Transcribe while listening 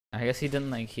I guess he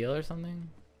didn't like heal or something.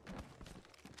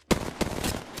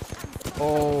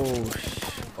 Oh,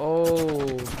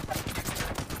 oh.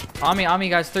 On me,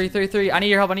 guys. 3. I need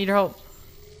your help.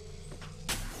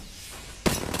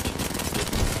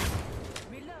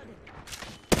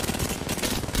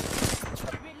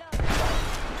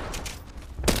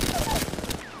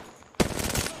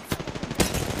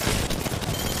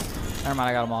 Never mind,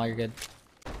 I got them all. You're good.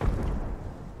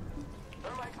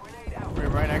 We're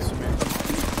right next to me.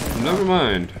 Never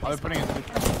mind. Oh, they're putting it.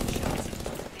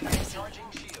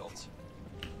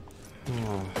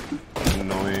 Oh,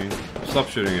 annoying. Stop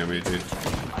shooting at me, dude.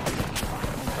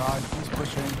 Oh god, he's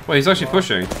pushing. Wait, he's actually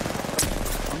pushing.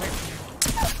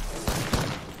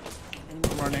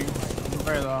 I'm running. I'm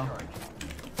very low.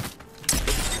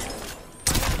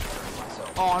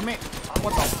 Oh, on me.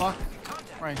 What the fuck?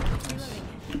 Right. Nice.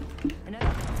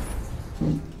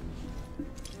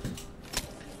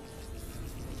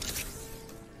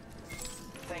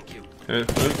 Thank you.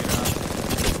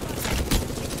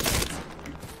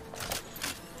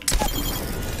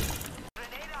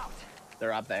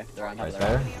 They're up there. They're on top Right of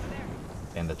there.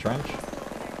 In the trench.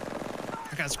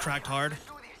 That guy's cracked hard.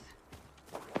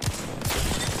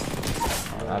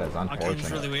 Oh, that is Octane's really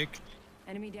unfortunate. weak.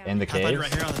 In the Pathfinder cave.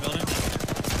 right here on the building.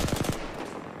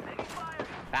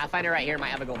 Pathfinder right here might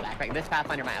have a gold backpack. This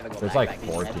Pathfinder might have a gold There's backpack. like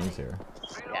He's 4 red. teams here.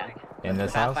 Yeah. In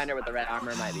this the house. Pathfinder with the red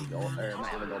armor might be gold, or might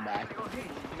have a gold back.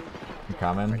 I'm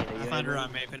coming. Pathfinder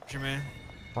on me, picture me.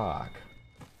 Fuck.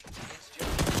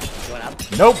 Going up.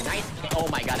 Nope. Nice. Oh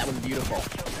my god, that was beautiful.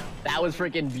 That was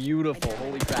freaking beautiful.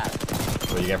 Holy crap.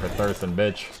 What do you get for thirsting,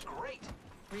 bitch?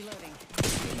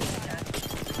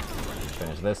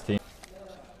 Finish this team.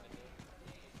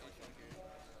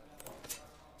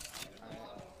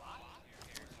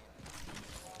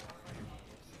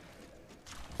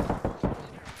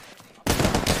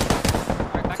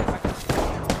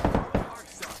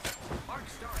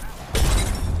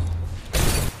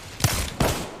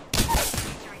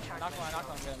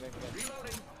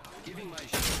 Giving my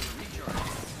shield a recharge.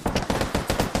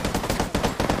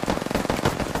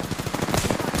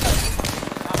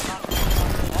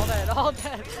 All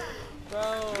dead.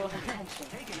 Bro.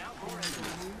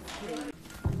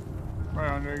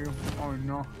 Right under you. Oh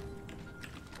no.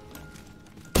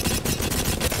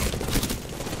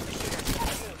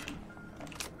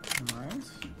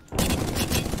 Nice.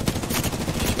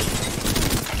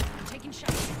 Taking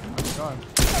shots. Oh god.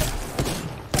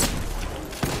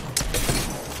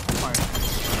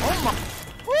 Oh my.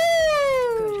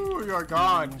 Woo! Your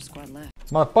god. Squad left.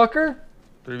 Motherfucker.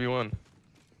 3v1.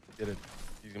 Get it.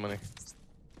 Easy money.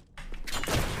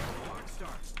 Okay.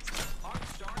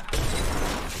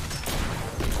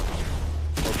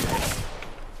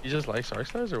 You just like Shark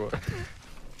Stars or what?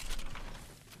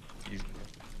 Easy.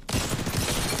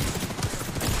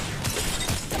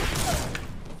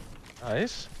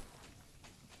 Nice.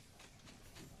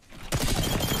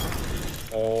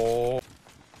 Oh.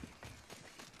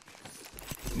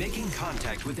 Making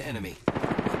contact with the enemy.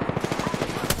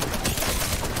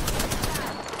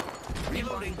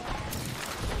 Reloading.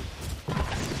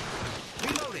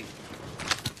 Reloading.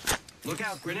 Look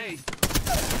out, grenade.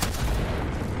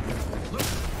 Look.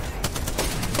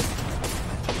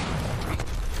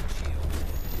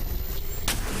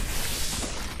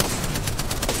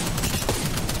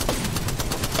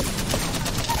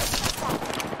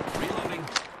 Reloading.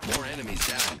 More enemies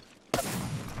down.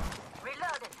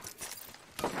 Reloaded.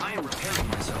 I am repairing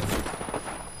myself.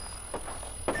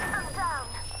 I'm down.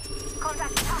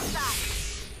 Contact hostile.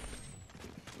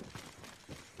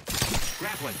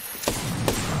 Grappling.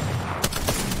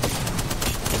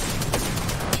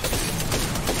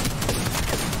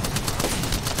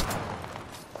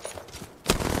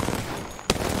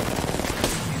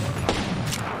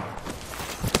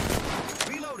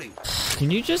 Reloading.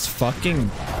 Can you just fucking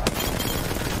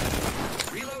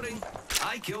Reloading.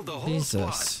 I killed the whole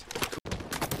Jesus?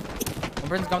 One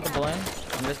person's going with the balloon.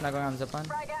 I'm just not going on the zipline.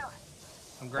 Frag out.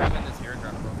 I'm grabbing this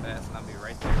airdrop real fast and I'll be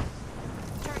right there.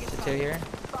 Target The 2 here.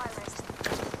 virus.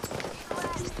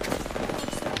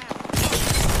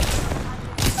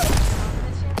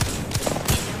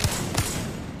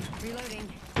 Reloading.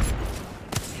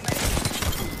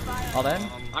 All dead.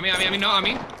 On me, no, on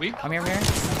me. We. I'm here.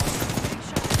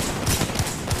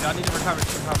 Y'all need to recover,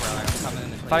 like, I'm coming in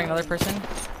this Fighting another person.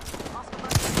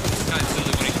 Guy's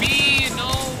literally 1 HP, no.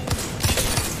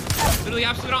 Literally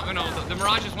absolute on, no, the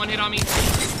Mirage is 1 hit on me.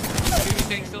 Give me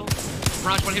tank still.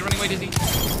 Mirage 1 hit running away, Dizzy.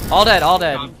 All dead. All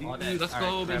dead. Let's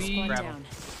go, baby. Squad down.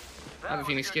 I have a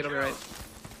Phoenix kid, I'll be right.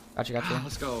 Gotcha.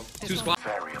 Let's go. 2 squad.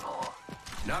 Variable.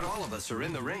 Not all of us are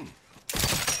in the ring.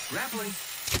 Grappling.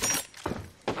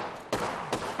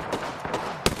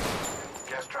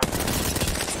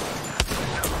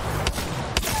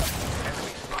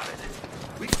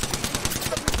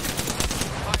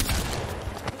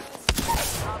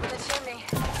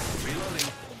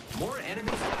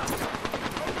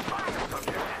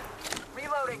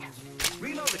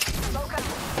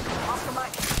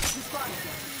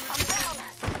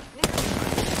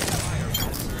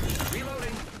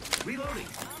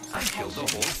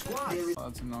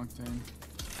 wrong thing.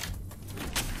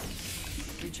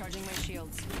 Recharging my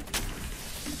shields.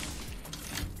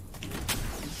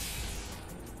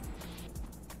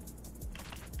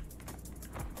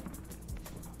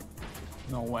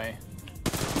 No way.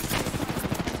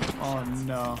 Oh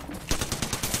no.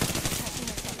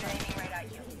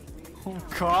 Oh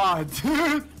god,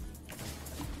 dude!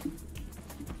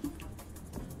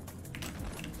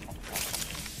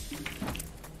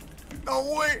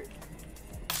 No way!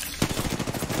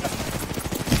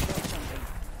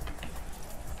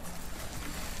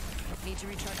 Need to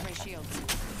recharge my shields.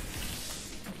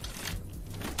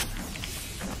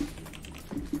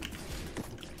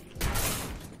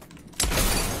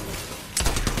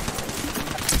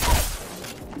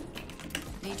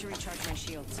 Need to recharge my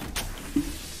shields.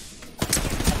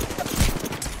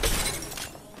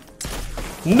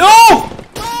 No!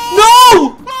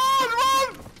 No!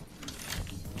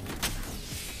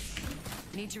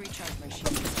 Need to recharge my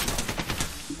shields.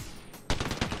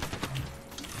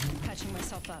 Patching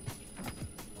myself up.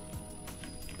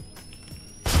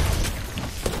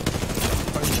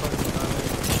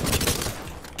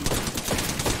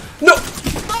 No!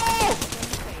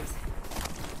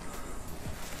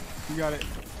 You got it.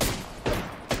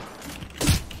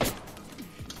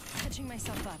 Patching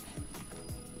myself up.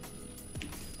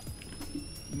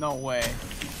 No way.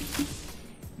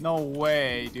 No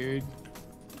way, dude.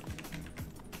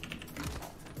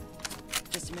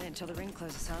 Just a minute until the ring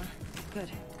closes, huh? Good.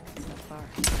 It's not far.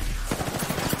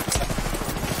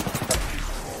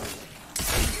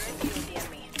 You're in view of the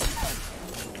enemy.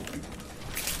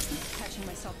 Patching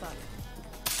myself up.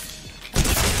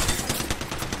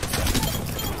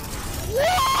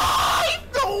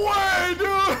 No way, dude!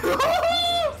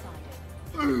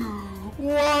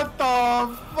 What the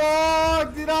fuck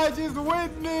did I just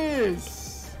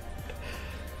witness?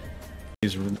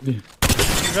 He's really.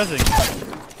 Resing.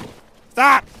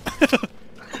 Stop!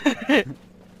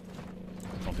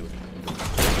 Don't do it.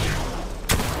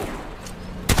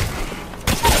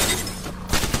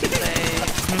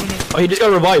 Oh, he just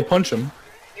got revived. Punch him.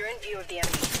 You're in view of the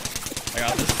enemy. I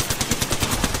got this.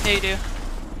 Yeah, you do.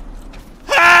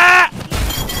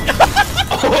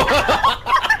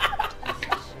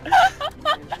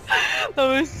 That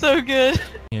was so good.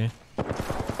 Yeah.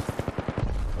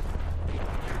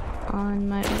 On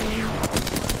my own.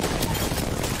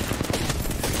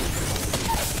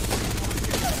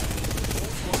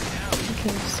 Okay,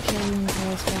 just killing the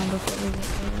guys down before we get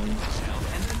there.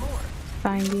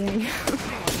 Finding.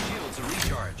 Shields a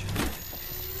recharge.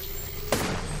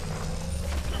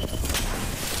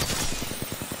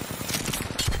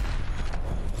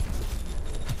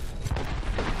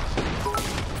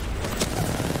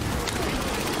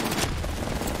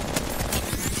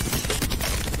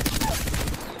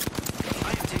 I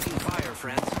am taking fire,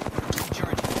 friends.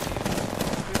 Recharging.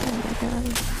 Oh my god.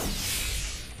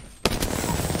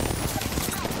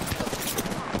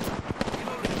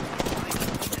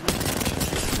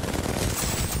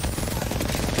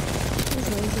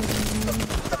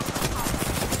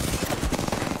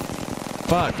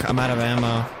 Fuck, I'm out of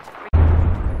ammo.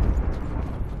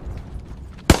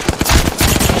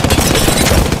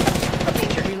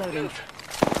 Reloading.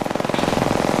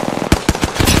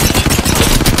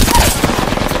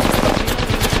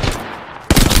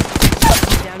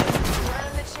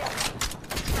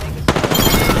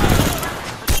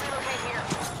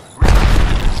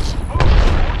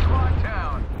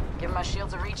 Give my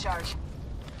shields a recharge.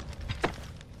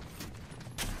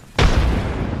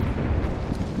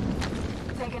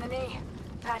 Taking a knee.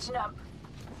 Patching up.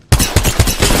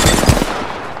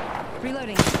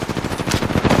 Reloading.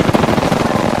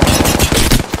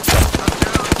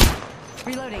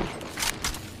 Reloading.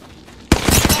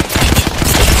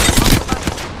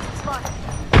 Spot.